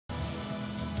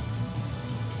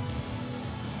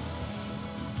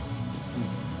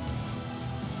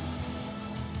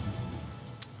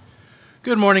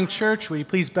Good morning, church. Will you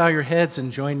please bow your heads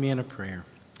and join me in a prayer?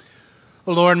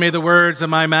 O Lord, may the words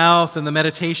of my mouth and the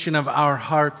meditation of our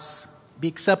hearts be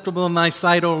acceptable in thy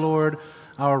sight, O Lord,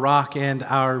 our rock and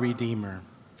our redeemer.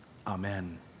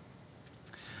 Amen.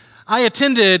 I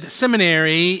attended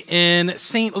seminary in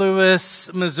St.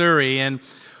 Louis, Missouri, and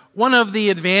one of the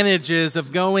advantages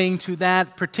of going to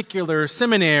that particular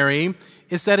seminary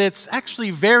is that it's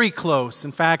actually very close.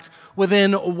 In fact,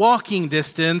 within walking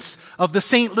distance of the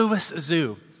St. Louis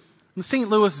Zoo. The St.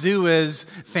 Louis Zoo is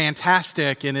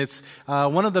fantastic, and it's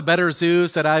one of the better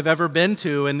zoos that I've ever been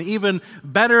to. And even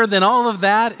better than all of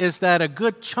that is that a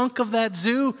good chunk of that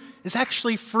zoo is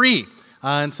actually free.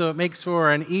 And so it makes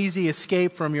for an easy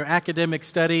escape from your academic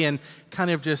study and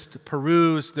kind of just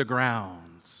peruse the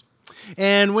grounds.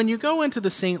 And when you go into the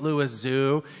St. Louis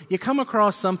Zoo, you come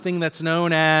across something that's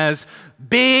known as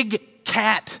Big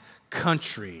Cat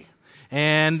Country.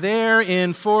 And there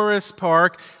in Forest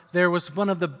Park, there was one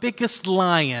of the biggest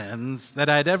lions that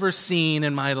I'd ever seen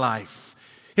in my life.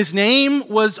 His name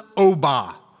was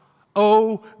Oba.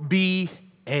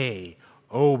 O-B-A.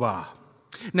 Oba.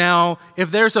 Now,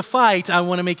 if there's a fight, I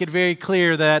want to make it very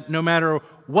clear that no matter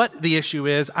what the issue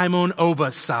is, I'm on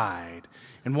Oba's side.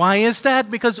 And why is that?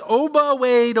 Because Oba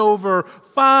weighed over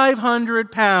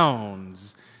 500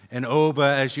 pounds. And Oba,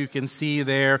 as you can see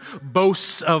there,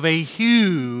 boasts of a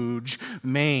huge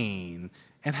mane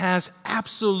and has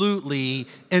absolutely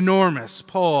enormous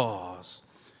paws.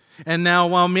 And now,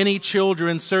 while many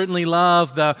children certainly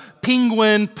love the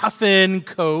penguin puffin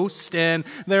coast, and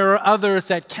there are others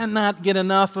that cannot get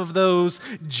enough of those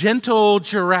gentle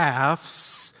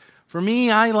giraffes, for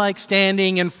me, I like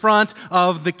standing in front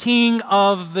of the king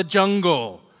of the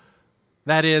jungle.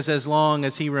 That is, as long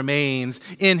as he remains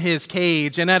in his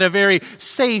cage and at a very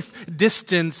safe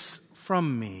distance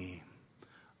from me.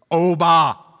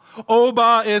 Oba.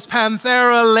 Oba is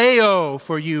Panthera leo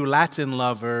for you Latin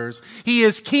lovers. He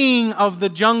is king of the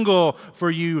jungle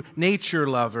for you nature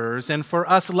lovers. And for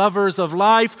us lovers of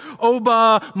life,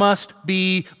 Oba must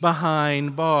be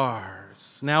behind bars.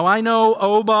 Now, I know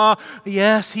Oba,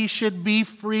 yes, he should be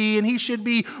free and he should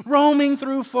be roaming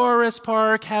through Forest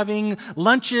Park, having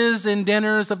lunches and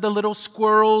dinners of the little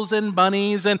squirrels and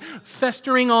bunnies and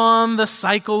festering on the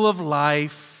cycle of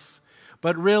life.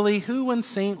 But really, who in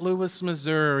St. Louis,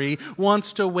 Missouri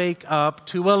wants to wake up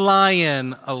to a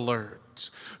lion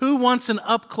alert? Who wants an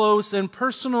up-close and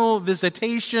personal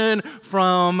visitation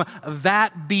from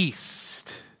that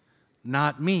beast?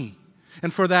 Not me.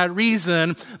 And for that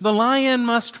reason, the lion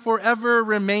must forever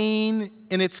remain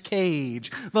in its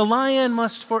cage. The lion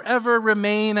must forever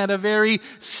remain at a very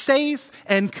safe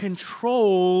and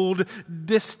controlled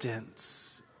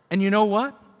distance. And you know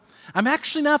what? I'm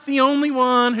actually not the only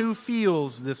one who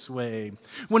feels this way.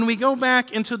 When we go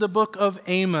back into the book of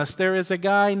Amos, there is a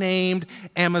guy named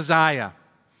Amaziah.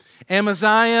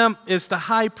 Amaziah is the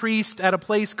high priest at a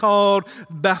place called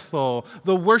Bethel,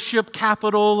 the worship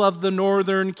capital of the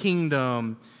northern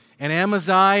kingdom. And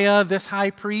Amaziah, this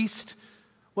high priest,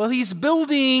 well, he's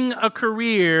building a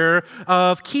career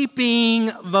of keeping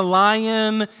the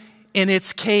lion in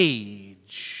its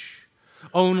cage.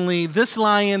 Only this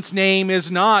lion's name is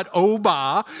not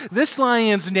Oba. This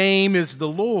lion's name is the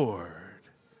Lord.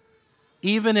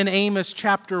 Even in Amos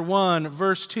chapter 1,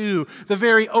 verse 2, the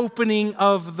very opening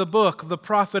of the book, the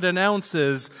prophet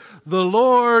announces, "The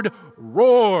Lord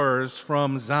roars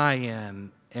from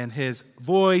Zion, and his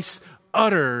voice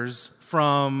utters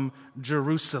from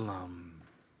Jerusalem."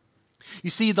 You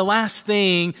see, the last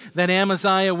thing that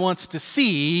Amaziah wants to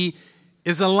see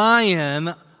is a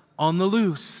lion on the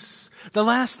loose. The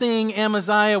last thing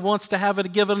Amaziah wants to have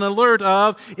it given an alert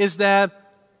of is that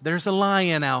there's a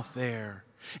lion out there.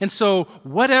 And so,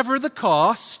 whatever the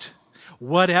cost,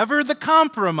 whatever the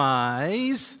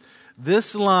compromise,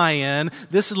 this lion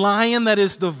that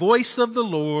is the voice of the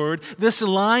Lord, this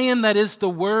lion that is the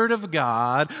word of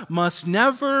God, must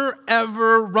never,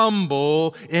 ever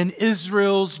rumble in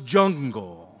Israel's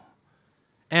jungle.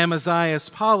 Amaziah's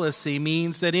policy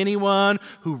means that anyone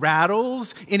who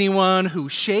rattles, anyone who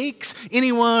shakes,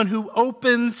 anyone who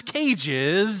opens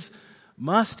cages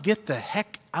must get the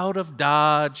heck out of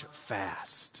Dodge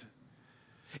fast.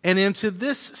 And into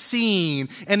this scene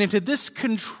and into this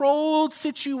controlled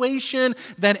situation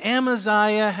that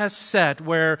Amaziah has set,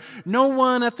 where no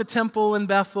one at the temple in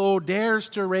Bethel dares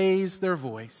to raise their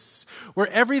voice, where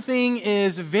everything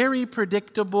is very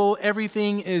predictable,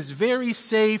 everything is very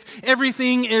safe,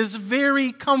 everything is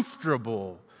very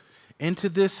comfortable. Into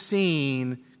this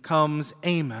scene comes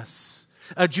Amos,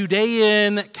 a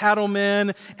Judean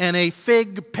cattleman and a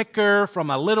fig picker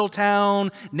from a little town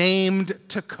named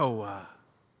Tekoa.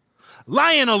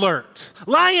 Lion alert!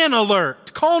 Lion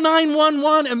alert! Call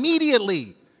 911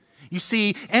 immediately. You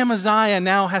see, Amaziah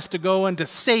now has to go into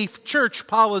safe church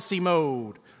policy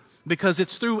mode because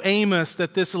it's through Amos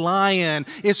that this lion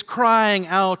is crying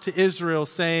out to Israel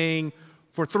saying,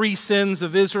 for 3 sins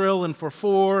of Israel and for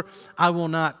 4, I will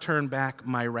not turn back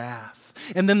my wrath.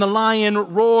 And then the lion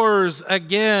roars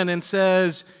again and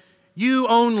says, you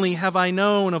only have I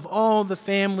known of all the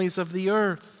families of the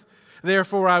earth.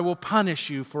 Therefore I will punish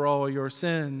you for all your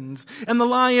sins. And the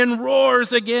lion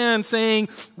roars again, saying,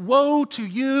 woe to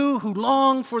you who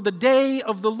long for the day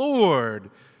of the Lord,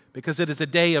 because it is a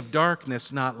day of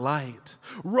darkness, not light.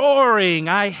 Roaring,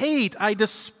 I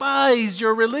despise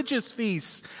your religious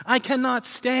feasts. I cannot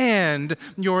stand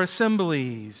your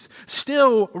assemblies.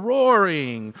 Still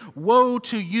roaring, woe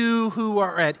to you who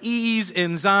are at ease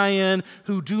in Zion,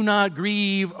 who do not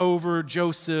grieve over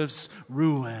Joseph's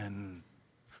ruin.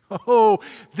 Oh,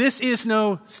 this is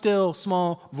no still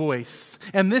small voice,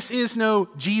 and this is no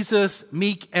Jesus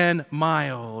meek and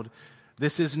mild.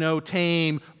 This is no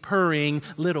tame, purring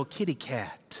little kitty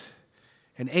cat.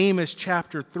 In Amos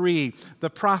chapter 3, the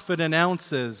prophet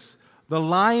announces, the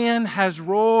lion has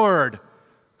roared,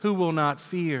 who will not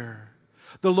fear?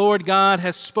 The Lord God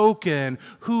has spoken,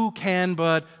 who can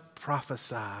but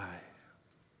prophesy?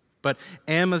 But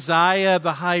Amaziah,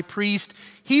 the high priest,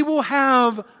 he will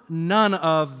have none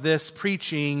of this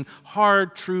preaching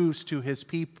hard truths to his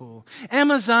people.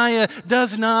 Amaziah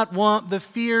does not want the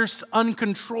fierce,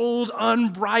 uncontrolled,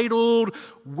 unbridled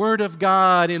word of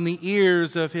God in the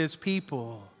ears of his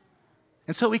people.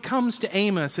 And so he comes to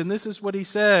Amos, and this is what he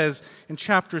says in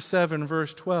chapter 7,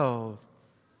 verse 12.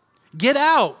 Get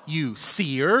out, you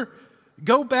seer.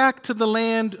 Go back to the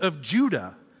land of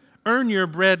Judah. Earn your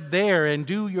bread there and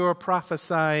do your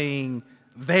prophesying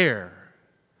there.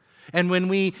 And when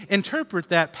we interpret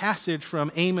that passage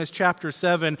from Amos chapter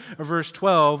 7, verse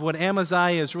 12, what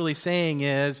Amaziah is really saying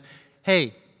is,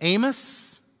 hey,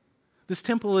 Amos, this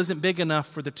temple isn't big enough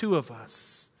for the 2 of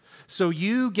us. So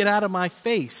you get out of my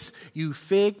face, you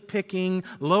fig-picking,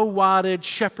 low-wadded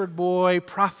shepherd boy,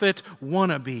 prophet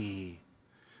wannabe.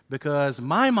 Because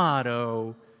my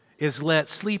motto is let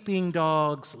sleeping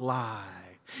dogs lie.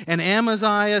 And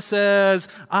Amaziah says,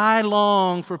 I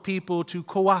long for people to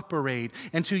cooperate.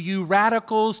 And to you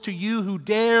radicals, to you who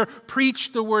dare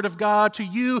preach the word of God, to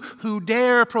you who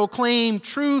dare proclaim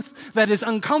truth that is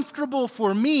uncomfortable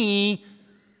for me,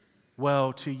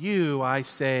 well, to you I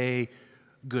say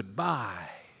goodbye.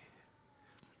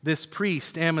 This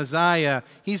priest, Amaziah,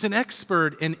 he's an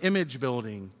expert in image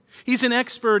building. He's an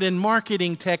expert in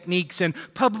marketing techniques and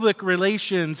public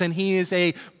relations, and he is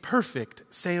a perfect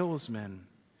salesman.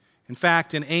 In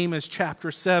fact, in Amos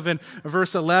chapter 7,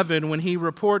 verse 11, when he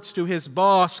reports to his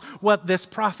boss what this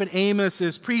prophet Amos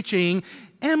is preaching,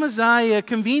 Amaziah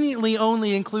conveniently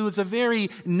only includes a very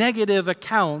negative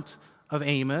account of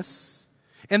Amos.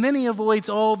 And then he avoids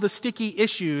all the sticky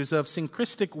issues of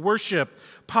syncretic worship,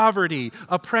 poverty,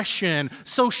 oppression,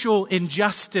 social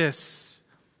injustice.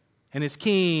 And his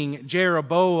king,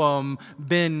 Jeroboam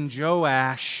ben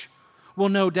Joash, will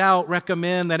no doubt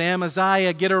recommend that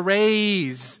Amaziah get a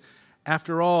raise.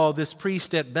 After all, this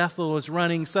priest at Bethel is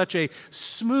running such a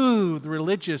smooth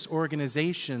religious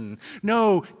organization.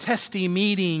 No testy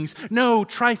meetings, no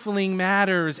trifling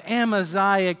matters.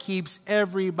 Amaziah keeps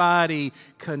everybody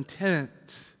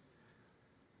content.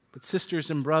 But sisters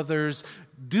and brothers,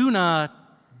 do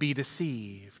not be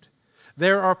deceived.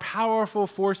 There are powerful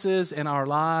forces in our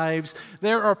lives.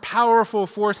 There are powerful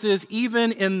forces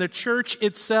even in the church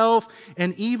itself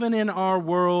and even in our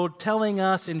world telling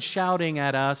us and shouting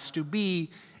at us to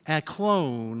be a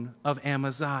clone of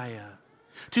Amaziah,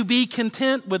 to be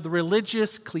content with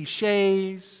religious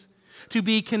cliches, to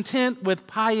be content with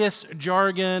pious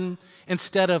jargon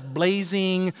instead of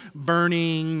blazing,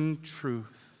 burning truth.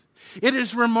 It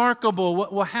is remarkable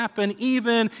what will happen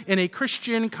even in a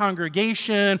Christian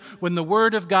congregation when the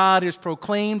Word of God is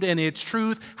proclaimed in its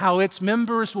truth, how its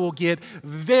members will get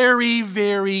very,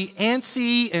 very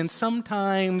antsy and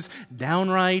sometimes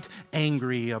downright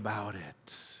angry about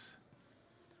it.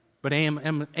 But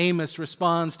Amos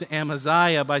responds to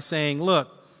Amaziah by saying, look,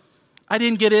 I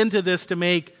didn't get into this to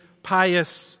make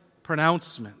pious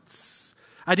pronouncements.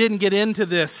 I didn't get into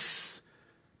this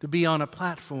to be on a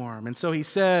platform. And so he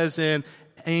says in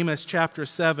Amos chapter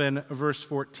 7, verse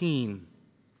 14,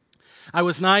 I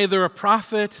was neither a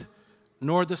prophet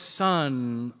nor the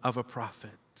son of a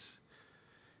prophet.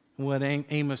 What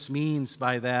Amos means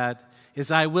by that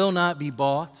is I will not be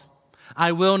bought.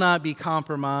 I will not be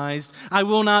compromised. I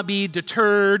will not be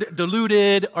deterred,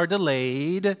 deluded, or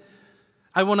delayed.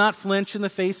 I will not flinch in the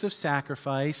face of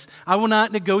sacrifice. I will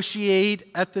not negotiate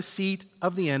at the seat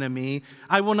of the enemy.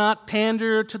 I will not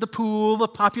pander to the pool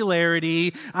of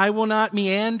popularity. I will not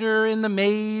meander in the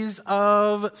maze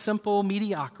of simple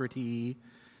mediocrity.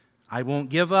 I won't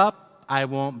give up. I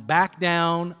won't back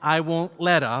down. I won't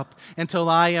let up until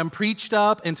I am preached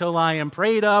up, until I am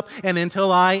prayed up, and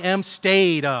until I am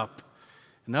stayed up.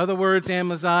 In other words,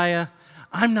 Amaziah,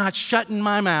 I'm not shutting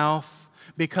my mouth,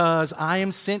 because I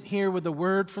am sent here with a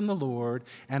word from the Lord,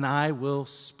 and I will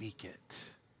speak it.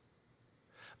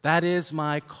 That is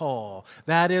my call.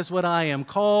 That is what I am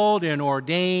called and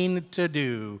ordained to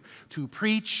do, to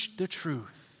preach the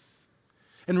truth.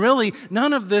 And really,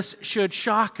 none of this should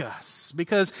shock us,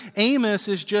 because Amos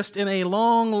is just in a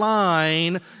long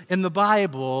line in the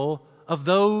Bible of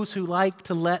those who like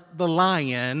to let the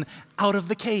lion out of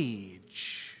the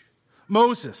cage.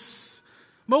 Moses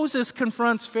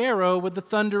confronts Pharaoh with the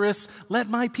thunderous, "Let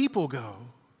my people go."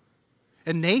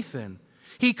 And Nathan,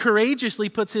 he courageously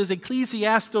puts his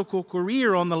ecclesiastical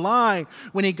career on the line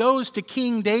when he goes to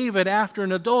King David after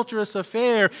an adulterous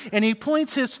affair, and he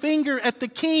points his finger at the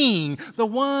king, the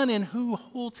one in who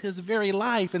holds his very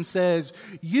life, and says,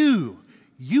 You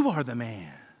are the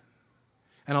man.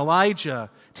 And Elijah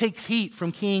takes heat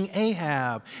from King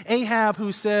Ahab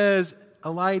who says,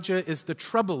 Elijah is the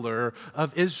troubler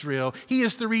of Israel. He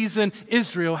is the reason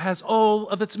Israel has all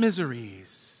of its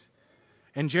miseries.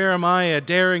 And Jeremiah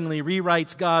daringly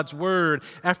rewrites God's word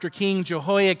after King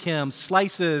Jehoiakim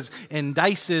slices and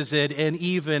dices it and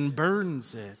even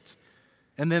burns it.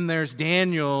 And then there's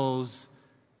Daniel's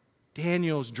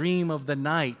dream of the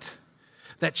night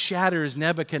that shatters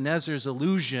Nebuchadnezzar's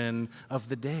illusion of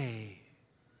the day.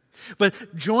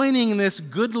 But joining this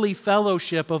goodly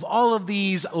fellowship of all of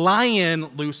these lion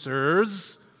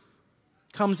loosers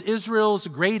comes Israel's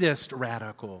greatest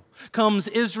radical, comes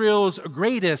Israel's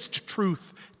greatest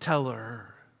truth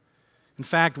teller. In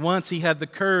fact, once he had the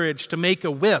courage to make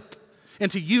a whip and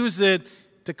to use it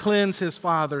to cleanse his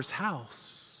father's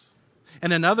house.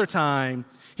 And another time,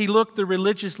 he looked the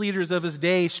religious leaders of his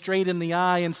day straight in the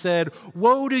eye and said,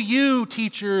 "Woe to you,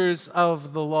 teachers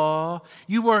of the law.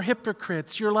 You are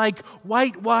hypocrites. You're like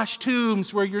whitewashed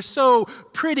tombs where you're so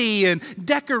pretty and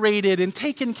decorated and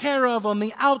taken care of on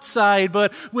the outside.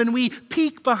 But when we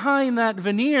peek behind that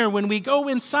veneer, when we go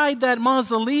inside that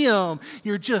mausoleum,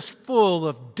 you're just full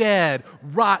of dead,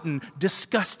 rotten,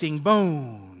 disgusting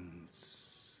bones."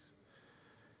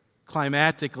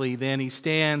 Climactically, then, he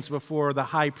stands before the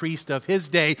high priest of his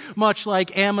day, much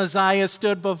like Amaziah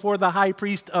stood before the high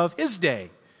priest of his day.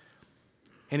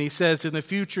 And he says, in the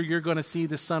future, you're going to see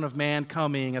the Son of Man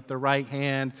coming at the right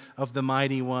hand of the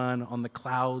Mighty One on the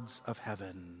clouds of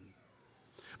heaven.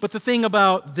 But the thing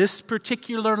about this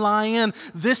particular lion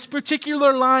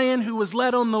who was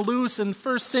let on the loose in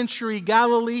first century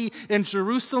Galilee and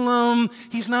Jerusalem,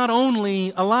 he's not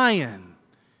only a lion.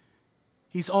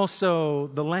 He's also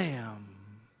the Lamb.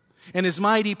 And his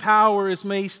mighty power is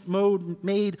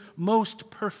made most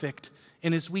perfect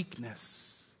in his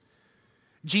weakness.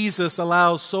 Jesus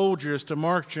allows soldiers to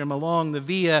march him along the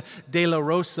Via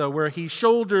Dolorosa, where he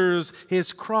shoulders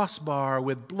his crossbar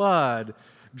with blood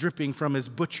dripping from his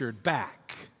butchered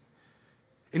back.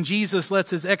 And Jesus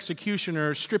lets his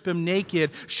executioners strip him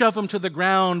naked, shove him to the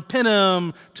ground, pin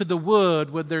him to the wood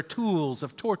with their tools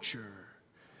of torture.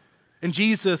 And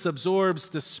Jesus absorbs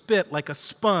the spit like a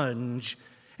sponge,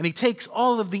 and he takes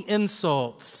all of the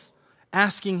insults,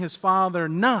 asking his Father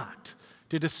not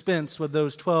to dispense with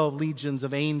those 12 legions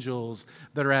of angels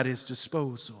that are at his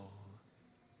disposal.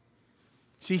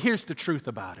 See, here's the truth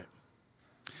about it.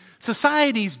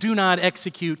 Societies do not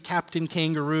execute Captain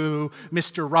Kangaroo,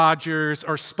 Mr. Rogers,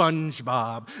 or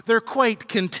SpongeBob. They're quite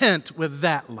content with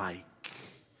that like.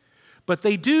 But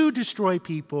they do destroy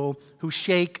people who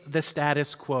shake the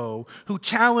status quo, who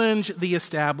challenge the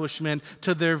establishment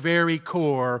to their very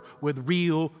core with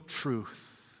real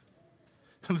truth.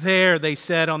 There, they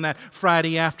said on that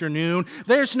Friday afternoon,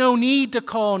 there's no need to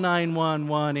call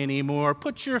 911 anymore.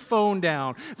 Put your phone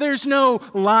down. There's no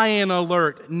lion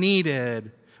alert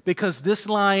needed, because this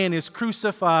lion is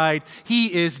crucified,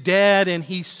 he is dead, and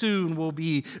he soon will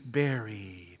be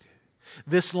buried.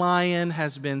 This lion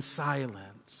has been silenced.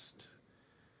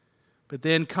 But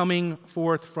then coming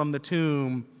forth from the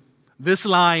tomb, this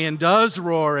lion does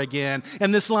roar again,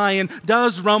 and this lion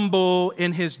does rumble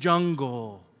in his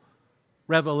jungle.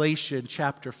 Revelation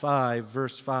chapter 5,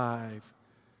 verse 5.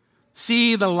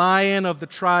 See the Lion of the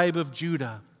tribe of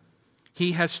Judah.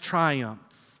 He has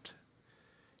triumphed.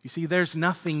 You see, there's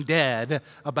nothing dead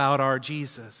about our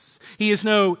Jesus. He is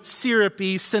no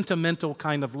syrupy, sentimental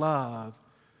kind of love.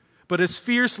 but his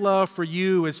fierce love for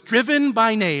you is driven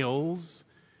by nails.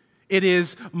 It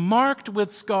is marked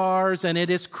with scars, and it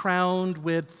is crowned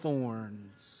with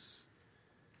thorns.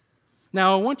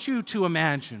 Now, I want you to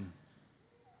imagine.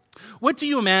 What do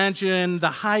you imagine the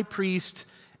high priest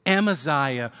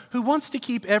Amaziah, who wants to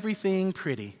keep everything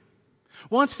pretty,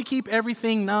 wants to keep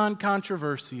everything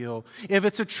non-controversial? If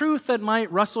it's a truth that might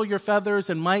rustle your feathers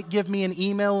and might give me an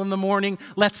email in the morning,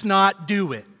 let's not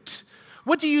do it.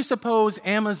 What do you suppose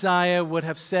Amaziah would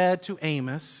have said to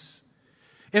Amos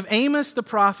if Amos the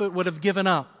prophet would have given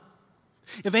up?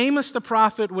 If Amos the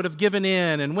prophet would have given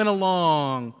in and went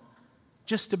along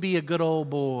just to be a good old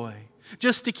boy,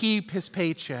 just to keep his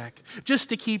paycheck, just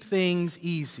to keep things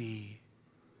easy?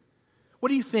 What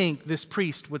do you think this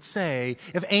priest would say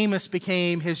if Amos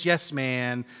became his yes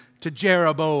man to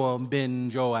Jeroboam ben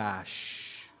Joash?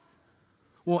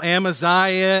 Well,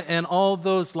 Amaziah and all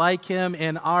those like him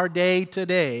in our day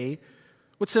today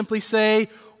would simply say,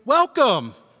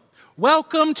 welcome.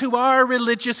 Welcome to our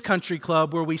religious country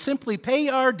club where we simply pay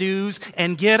our dues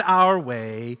and get our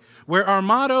way, where our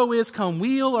motto is come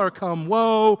weal or come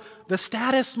woe, the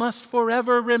status must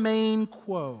forever remain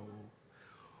quo.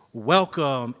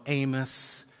 Welcome,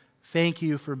 Amos. Thank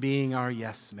you for being our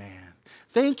yes man.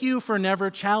 Thank you for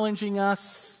never challenging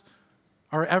us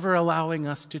or ever allowing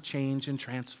us to change and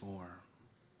transform.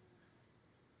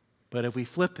 But if we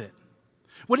flip it,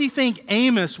 what do you think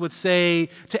Amos would say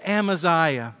to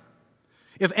Amaziah?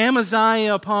 If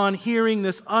Amaziah, upon hearing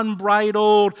this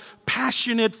unbridled,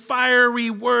 passionate, fiery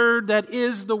word that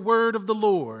is the word of the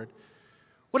Lord,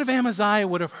 what if Amaziah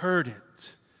would have heard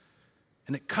it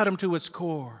and it cut him to its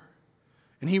core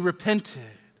and he repented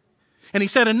and he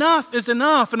said, enough is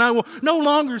enough, and I will no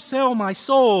longer sell my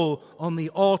soul on the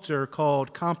altar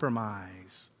called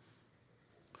compromise?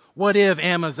 What if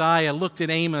Amaziah looked at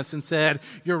Amos and said,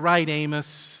 you're right,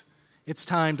 Amos, it's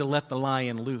time to let the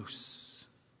lion loose?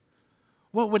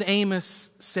 What would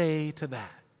Amos say to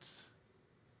that?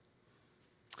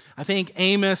 I think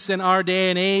Amos in our day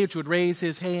and age would raise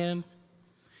his hand.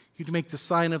 He'd make the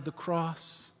sign of the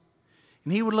cross.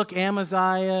 And he would look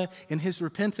Amaziah in his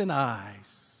repentant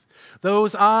eyes.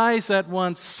 Those eyes that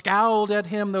once scowled at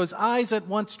him, those eyes that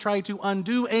once tried to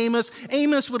undo Amos.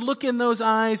 Amos would look in those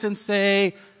eyes and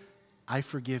say, I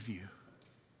forgive you.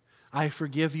 I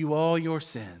forgive you all your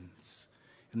sins.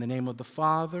 In the name of the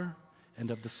Father,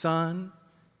 and of the Son,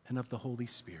 and of the Holy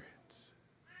Spirit.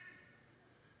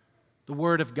 The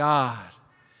Word of God,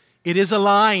 it is a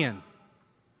lion,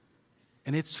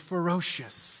 and it's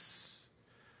ferocious,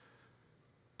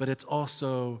 but it's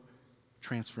also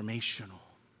transformational.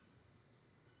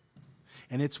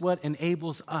 And it's what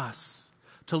enables us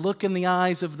to look in the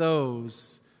eyes of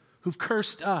those who've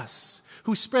cursed us,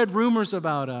 who spread rumors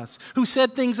about us, who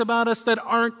said things about us that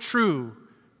aren't true,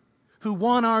 who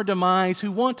want our demise,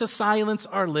 who want to silence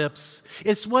our lips.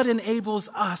 It's what enables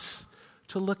us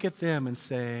to look at them and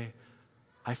say,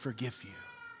 I forgive you.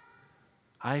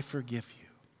 I forgive you.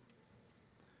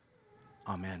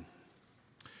 Amen.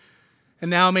 And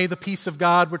now may the peace of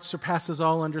God, which surpasses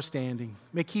all understanding,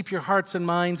 may keep your hearts and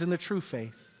minds in the true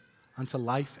faith unto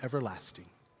life everlasting.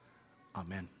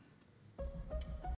 Amen.